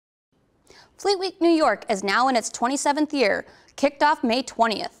Fleet Week New York is now in its 27th year, kicked off May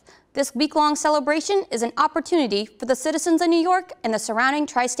 20th. This week-long celebration is an opportunity for the citizens of New York and the surrounding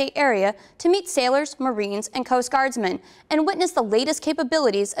tri-state area to meet sailors, Marines, and Coast Guardsmen and witness the latest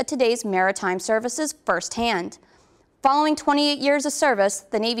capabilities of today's maritime services firsthand. Following 28 years of service,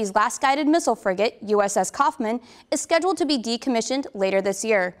 the Navy's last guided missile frigate, USS Kauffman, is scheduled to be decommissioned later this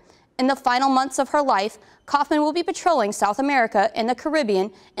year. In the final months of her life, Kauffman will be patrolling South America and the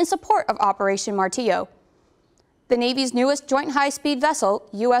Caribbean in support of Operation Martillo. The Navy's newest joint high-speed vessel,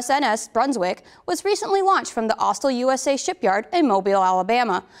 USNS Brunswick, was recently launched from the Austell USA shipyard in Mobile,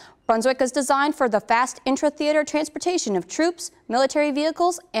 Alabama. Brunswick is designed for the fast intra-theater transportation of troops, military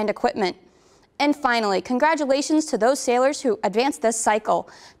vehicles, and equipment. And finally, congratulations to those sailors who advanced this cycle.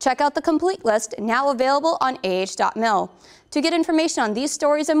 Check out the complete list now available on ah.mil. To get information on these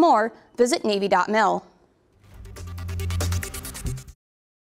stories and more, visit Navy.mil.